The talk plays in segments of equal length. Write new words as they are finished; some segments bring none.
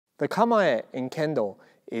The Kamae in Kendo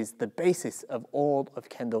is the basis of all of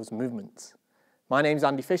Kendo's movements. My name's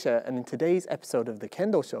Andy Fisher, and in today's episode of the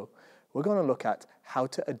Kendo Show, we're going to look at how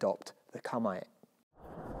to adopt the Kamae.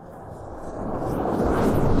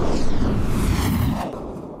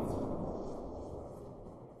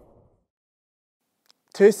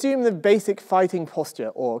 To assume the basic fighting posture,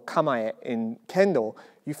 or Kamae, in Kendo,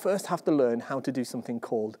 you first have to learn how to do something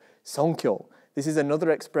called Sonkyo. This is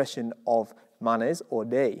another expression of manners or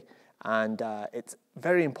rei, and it's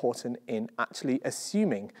very important in actually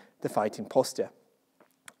assuming the fighting posture.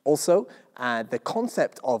 Also, the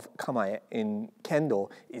concept of Kamae in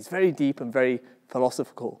Kendo is very deep and very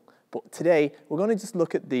philosophical, but today we're going to just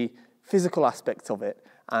look at the physical aspects of it,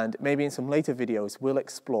 and maybe in some later videos we'll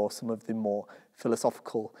explore some of the more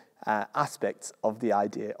philosophical aspects of the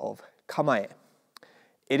idea of Kamae.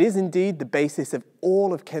 It is indeed the basis of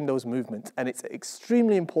all of Kendo's movements, and it's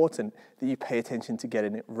extremely important that you pay attention to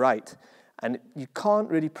getting it right. And you can't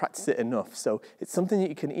really practice it enough, so it's something that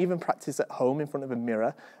you can even practice at home in front of a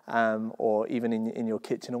mirror, or even in your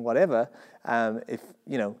kitchen or whatever, if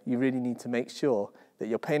you really need to make sure that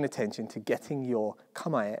you're paying attention to getting your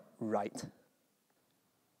Kamae right.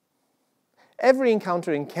 Every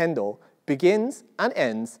encounter in Kendo begins and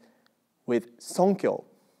ends with Sonkyo.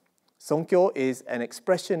 Sonkyo is an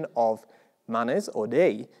expression of manners or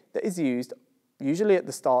rei that is used usually at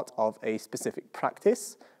the start of a specific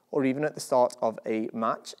practice, or even at the start of a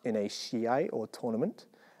match in a shiai or tournament,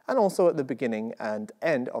 and also at the beginning and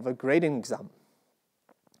end of a grading exam.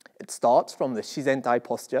 It starts from the shizentai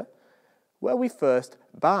posture, where we first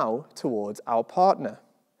bow towards our partner.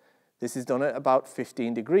 This is done at about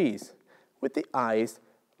 15 degrees, with the eyes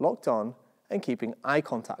locked on and keeping eye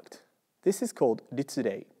contact. This is called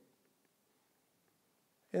ritsurei.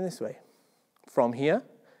 In this way. From here,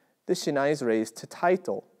 the shinai is raised to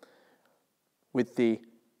taito, with the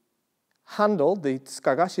handle, the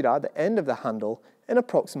tsukagashira, the end of the handle, in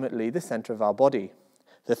approximately the center of our body.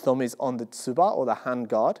 The thumb is on the tsuba, or the hand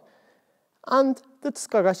guard, and the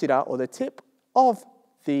tsukagashira, or the tip of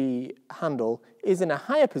the handle, is in a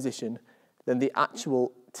higher position than the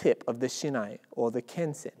actual tip of the shinai, or the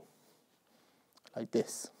kensen, like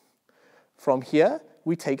this. From here,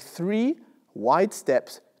 we take 3 wide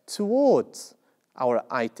steps towards our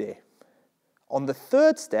aite. On the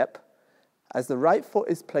 3rd step, as the right foot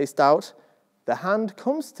is placed out, the hand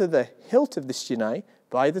comes to the hilt of the shinai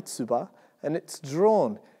by the tsuba, and it's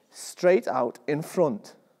drawn straight out in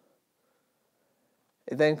front.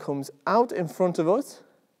 It then comes out in front of us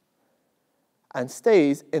and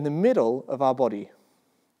stays in the middle of our body.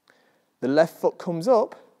 The left foot comes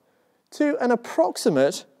up to an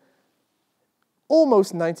approximate,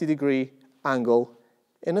 almost 90-degree angle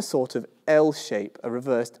in a sort of L shape, a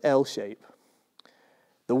reversed L shape.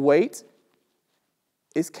 The weight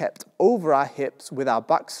is kept over our hips with our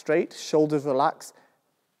back straight, shoulders relaxed,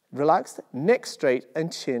 neck straight,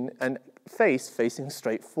 and chin and face facing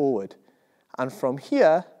straight forward. And from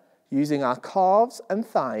here, using our calves and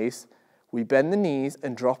thighs, we bend the knees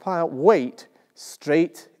and drop our weight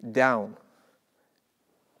straight down.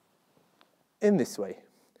 In this way.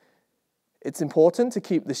 It's important to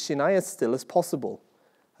keep the shinai as still as possible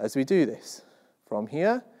as we do this. From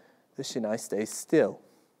here, the shinai stays still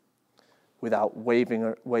without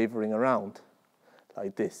wavering around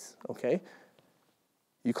like this, okay?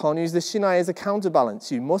 You can't use the shinai as a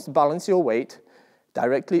counterbalance. You must balance your weight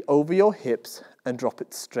directly over your hips and drop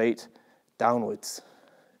it straight downwards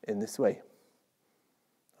in this way,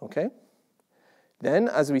 okay? Then,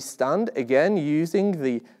 as we stand, again using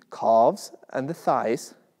the calves and the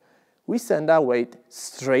thighs, we send our weight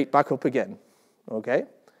straight back up again, okay?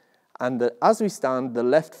 And as we stand, the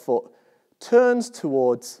left foot turns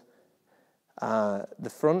towards the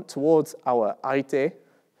front, towards our aite,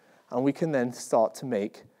 and we can then start to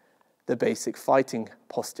make the basic fighting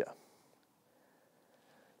posture.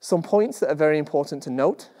 Some points that are very important to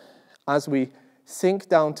note: as we sink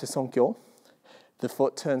down to Sonkyo, the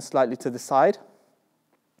foot turns slightly to the side,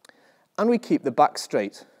 and we keep the back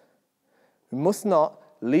straight. We must not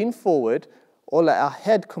lean forward or let our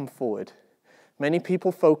head come forward. Many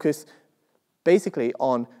people focus basically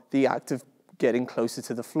on the act of getting closer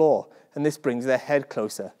to the floor, and this brings their head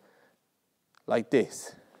closer, like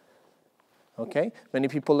this. Okay? Many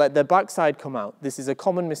people let their backside come out. This is a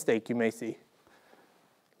common mistake you may see.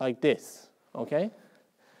 Like this. Okay?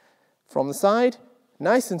 From the side,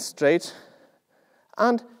 nice and straight,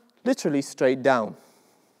 and literally straight down.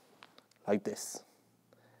 Like this.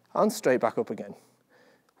 And straight back up again,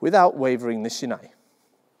 without wavering the shinai.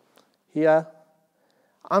 Here,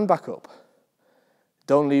 and back up.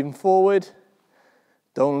 Don't lean forward,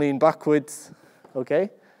 don't lean backwards, okay?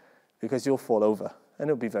 because you'll fall over and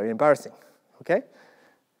it'll be very embarrassing, okay?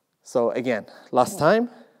 So again, last time,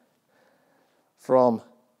 from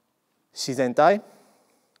shizentai,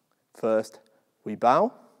 first we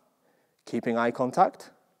bow, keeping eye contact,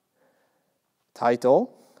 taito,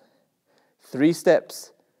 3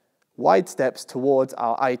 steps, wide steps towards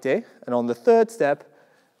our aite, and on the 3rd step,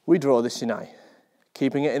 we draw the shinai.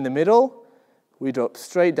 Keeping it in the middle, we drop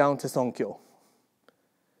straight down to Sonkyo.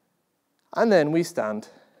 And then we stand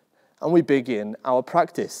and we begin our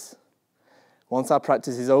practice. Once our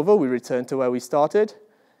practice is over, we return to where we started.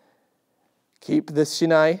 Keep the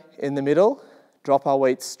shinai in the middle, drop our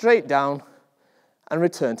weight straight down, and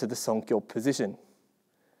return to the Sonkyo position.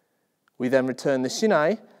 We then return the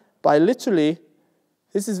shinai by literally,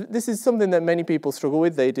 this is something that many people struggle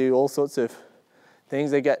with. They do all sorts of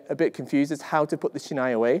things. They get a bit confused as how to put the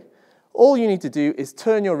shinai away. All you need to do is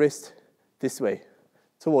turn your wrist this way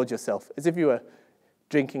towards yourself, as if you were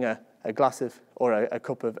drinking a glass of, or a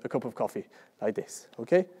cup of coffee, like this,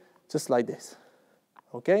 okay? Just like this,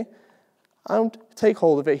 okay? And take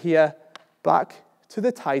hold of it here, back to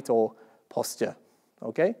the taito posture,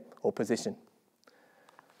 okay? Or position.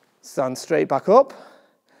 Stand straight back up.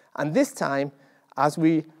 And this time, as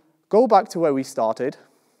we go back to where we started,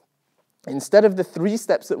 instead of the 3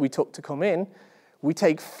 steps that we took to come in, we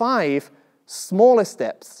take 5 smaller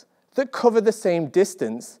steps that cover the same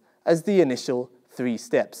distance as the initial 3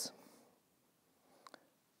 steps.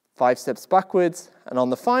 5 steps backwards, and on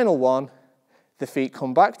the final one, the feet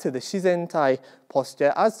come back to the shizentai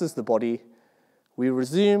posture, as does the body. We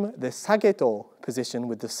resume the sageto position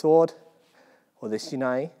with the sword, or the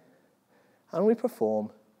shinai, and we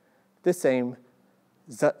perform the same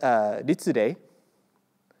ritsure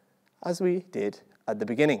as we did at the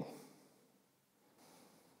beginning.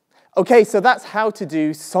 Okay, so that's how to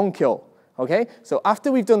do Sonkyo. Okay, so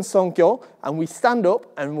after we've done Sonkyo and we stand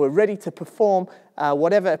up and we're ready to perform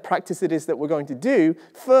whatever practice it is that we're going to do,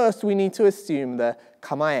 first we need to assume the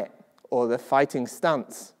Kamae, or the fighting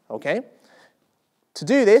stance. Okay? To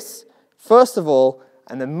do this, first of all,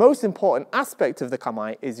 and the most important aspect of the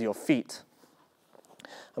Kamae is your feet.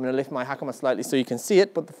 I'm going to lift my hakama slightly so you can see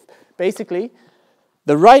it, but basically,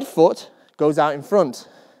 the right foot goes out in front.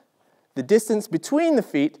 The distance between the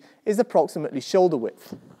feet is approximately shoulder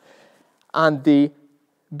width. And the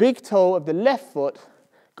big toe of the left foot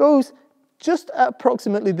goes just at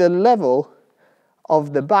approximately the level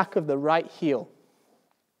of the back of the right heel.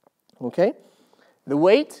 Okay? The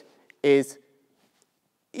weight is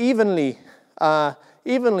evenly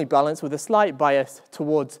balanced with a slight bias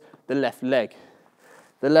towards the left leg.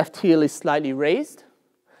 The left heel is slightly raised,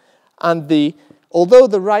 and although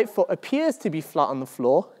the right foot appears to be flat on the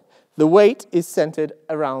floor, the weight is centered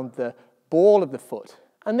around the ball of the foot,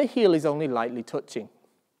 and the heel is only lightly touching.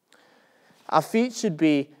 Our feet should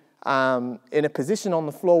be in a position on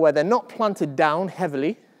the floor where they're not planted down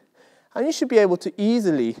heavily, and you should be able to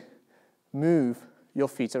easily move your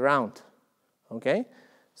feet around, okay?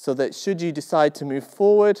 So that should you decide to move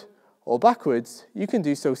forward or backwards, you can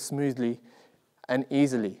do so smoothly and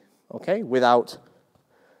easily, okay? Without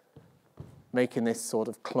making this sort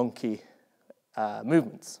of clunky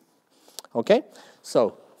movements, okay?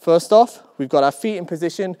 So first off, we've got our feet in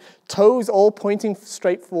position, toes all pointing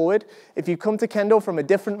straight forward. If you come to Kendo from a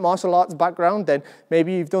different martial arts background, then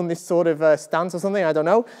maybe you've done this sort of stance or something, I don't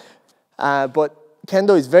know. But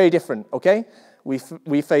Kendo is very different, okay?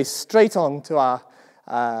 We face straight on to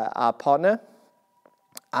our partner,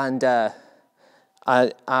 and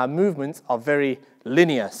our movements are very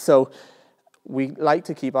linear. So we like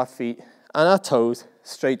to keep our feet and our toes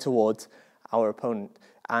straight towards our opponent.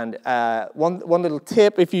 And one little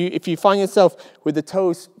tip, if you find yourself with the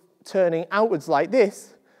toes turning outwards like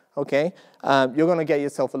this, okay, you're going to get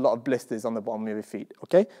yourself a lot of blisters on the bottom of your feet,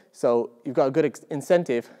 okay? So you've got a good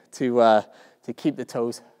incentive to keep the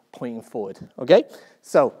toes pointing forward, okay?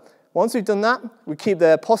 So once we've done that, we keep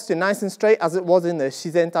the posture nice and straight as it was in the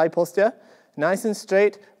shizentai posture. Nice and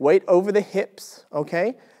straight, weight over the hips,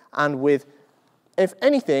 okay? And with, if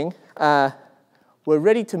anything, we're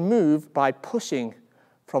ready to move by pushing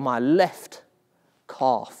from our left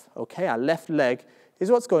calf, okay? Our left leg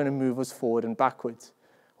is what's going to move us forward and backwards.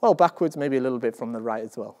 Well, backwards, maybe a little bit from the right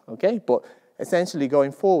as well, okay? But essentially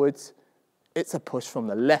going forwards, it's a push from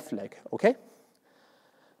the left leg, okay?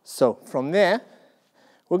 So from there,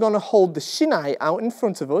 we're going to hold the shinai out in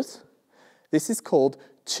front of us. This is called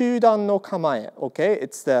Chudan no Kamae, okay?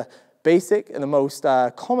 It's the basic and the most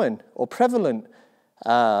common or prevalent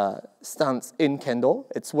stance in Kendo.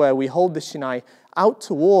 It's where we hold the shinai out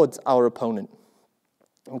towards our opponent.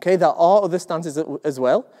 Okay, there are other stances as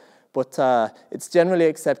well, but it's generally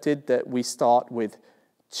accepted that we start with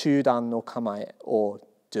Chudan no Kamae, or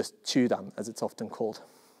just Chudan as it's often called.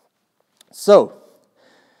 So,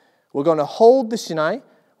 we're going to hold the shinai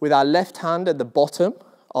with our left hand at the bottom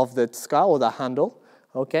of the tsuka, or the handle,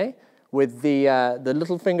 okay? With the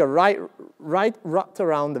little finger right wrapped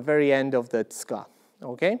around the very end of the tsuka,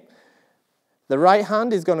 okay? The right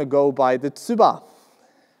hand is going to go by the tsuba.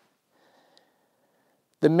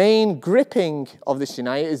 The main gripping of the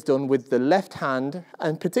shinai is done with the left hand,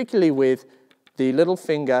 and particularly with the little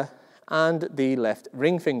finger and the left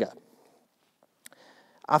ring finger.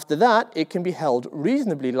 After that, it can be held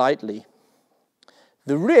reasonably lightly.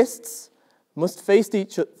 The wrists must face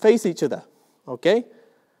each other, okay?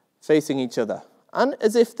 Facing each other. And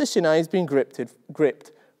as if the shinai is being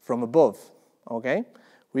gripped from above, okay?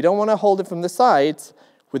 We don't want to hold it from the sides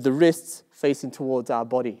with the wrists facing towards our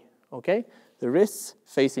body, okay? The wrists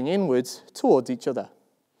facing inwards towards each other,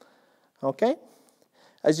 okay?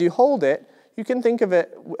 As you hold it, you can think of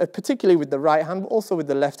it, particularly with the right hand, but also with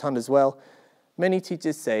the left hand as well. Many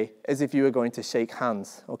teachers say as if you were going to shake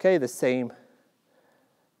hands, okay? The same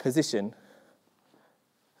position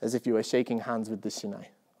as if you were shaking hands with the shinai,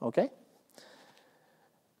 okay?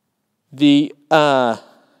 The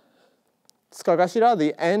tsukagashira,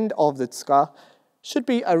 the end of the tsuka, should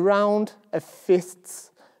be around a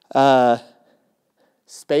fist's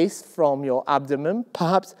space from your abdomen,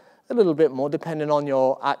 perhaps a little bit more depending on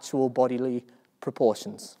your actual bodily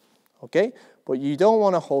proportions, okay? But you don't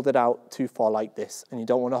want to hold it out too far like this, and you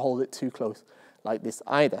don't want to hold it too close like this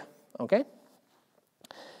either, okay?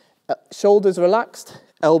 Shoulders relaxed,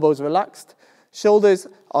 elbows relaxed. Shoulders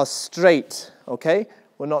are straight, okay?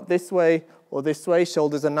 We're not this way or this way.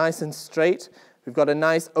 Shoulders are nice and straight. We've got a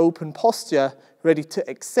nice open posture, ready to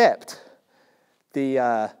accept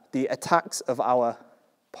the attacks of our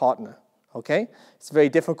partner, okay? It's a very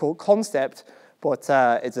difficult concept, but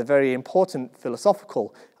it's a very important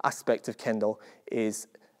philosophical aspect of Kendo, is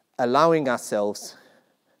allowing ourselves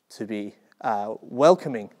to be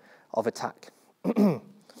welcoming of attack.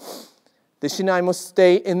 The shinai must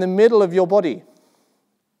stay in the middle of your body,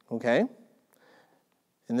 okay?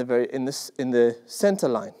 In the center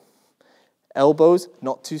line. Elbows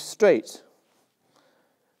not too straight,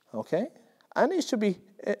 okay? And it should be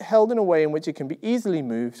held in a way in which it can be easily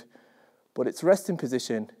moved, but its resting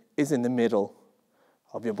position is in the middle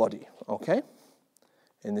of your body, okay?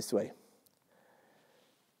 In this way.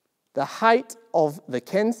 The height of the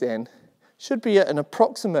kensen should be at an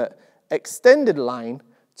approximate extended line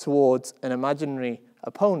towards an imaginary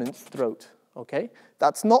opponent's throat, okay?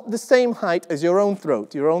 That's not the same height as your own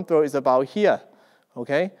throat. Your own throat is about here,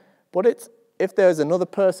 okay? But if there's another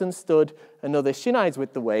person stood, another shinai's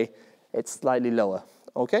width away, it's slightly lower,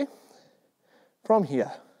 okay? From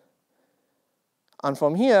here. And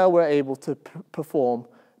from here, we're able to perform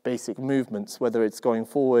basic movements, whether it's going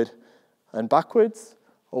forward and backwards,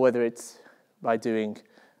 or whether it's by doing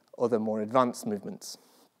other more advanced movements.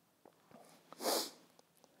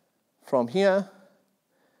 From here,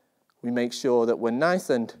 we make sure that we're nice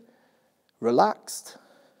and relaxed.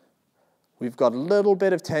 We've got a little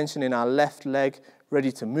bit of tension in our left leg,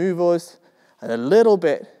 ready to move us, and a little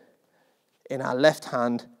bit in our left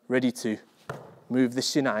hand, ready to move the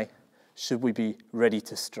shinai, should we be ready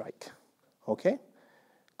to strike, okay?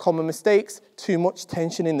 Common mistakes, too much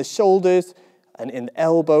tension in the shoulders and in the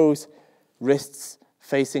elbows, wrists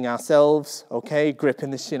facing ourselves, okay?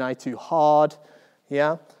 Gripping the shinai too hard,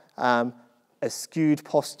 yeah? A skewed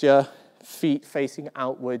posture, feet facing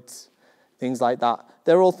outwards, things like that.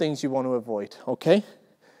 They're all things you want to avoid, okay?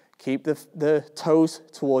 Keep the toes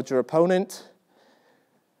towards your opponent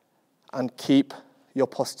and keep your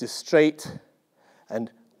posture straight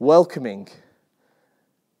and welcoming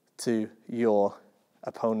to your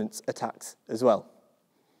opponent's attacks as well.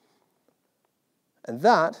 And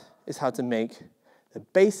that is how to make the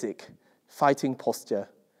basic fighting posture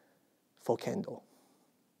for Kendo.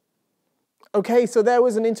 Okay, so there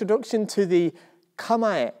was an introduction to the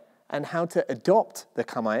Kamae and how to adopt the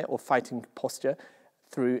Kamae, or fighting posture,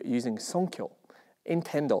 through using Sonkyo in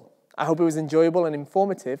Kendo. I hope it was enjoyable and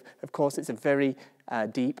informative. Of course, it's a very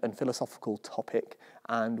deep and philosophical topic,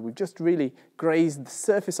 and we've just really grazed the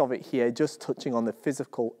surface of it here, just touching on the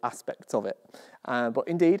physical aspects of it. But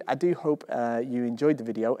indeed, I do hope you enjoyed the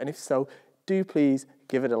video, and if so, do please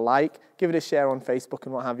give it a like, give it a share on Facebook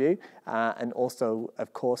and what have you. And also,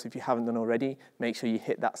 of course, if you haven't done already, make sure you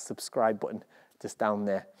hit that subscribe button just down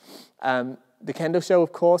there. The Kendo Show,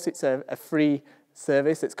 of course, it's a free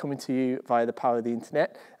service that's coming to you via the power of the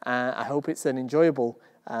internet. I hope it's an enjoyable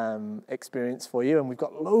experience for you, and we've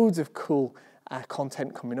got loads of cool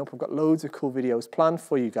content coming up. We've got loads of cool videos planned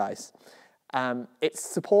for you guys. It's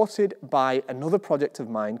supported by another project of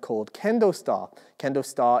mine called Kendo Star. Kendo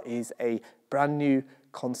Star is a brand new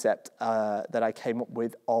concept that I came up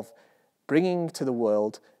with of bringing to the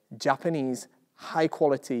world Japanese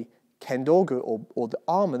high-quality kendogu, or the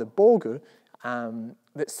armor, the bogu,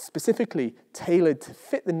 that's specifically tailored to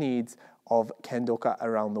fit the needs of kendoka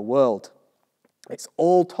around the world. It's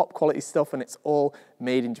all top quality stuff and it's all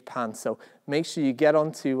made in Japan. So make sure you get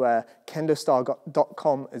onto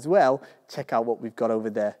kendostar.com as well. Check out what we've got over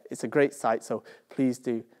there. It's a great site, so please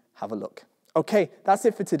do have a look. Okay, that's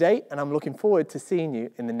it for today, and I'm looking forward to seeing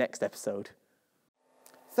you in the next episode.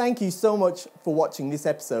 Thank you so much for watching this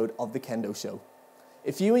episode of The Kendo Show.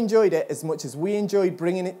 If you enjoyed it as much as we enjoyed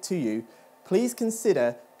bringing it to you, please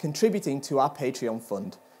consider contributing to our Patreon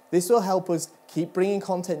fund. This will help us keep bringing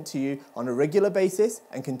content to you on a regular basis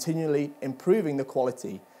and continually improving the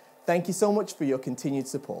quality. Thank you so much for your continued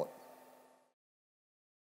support.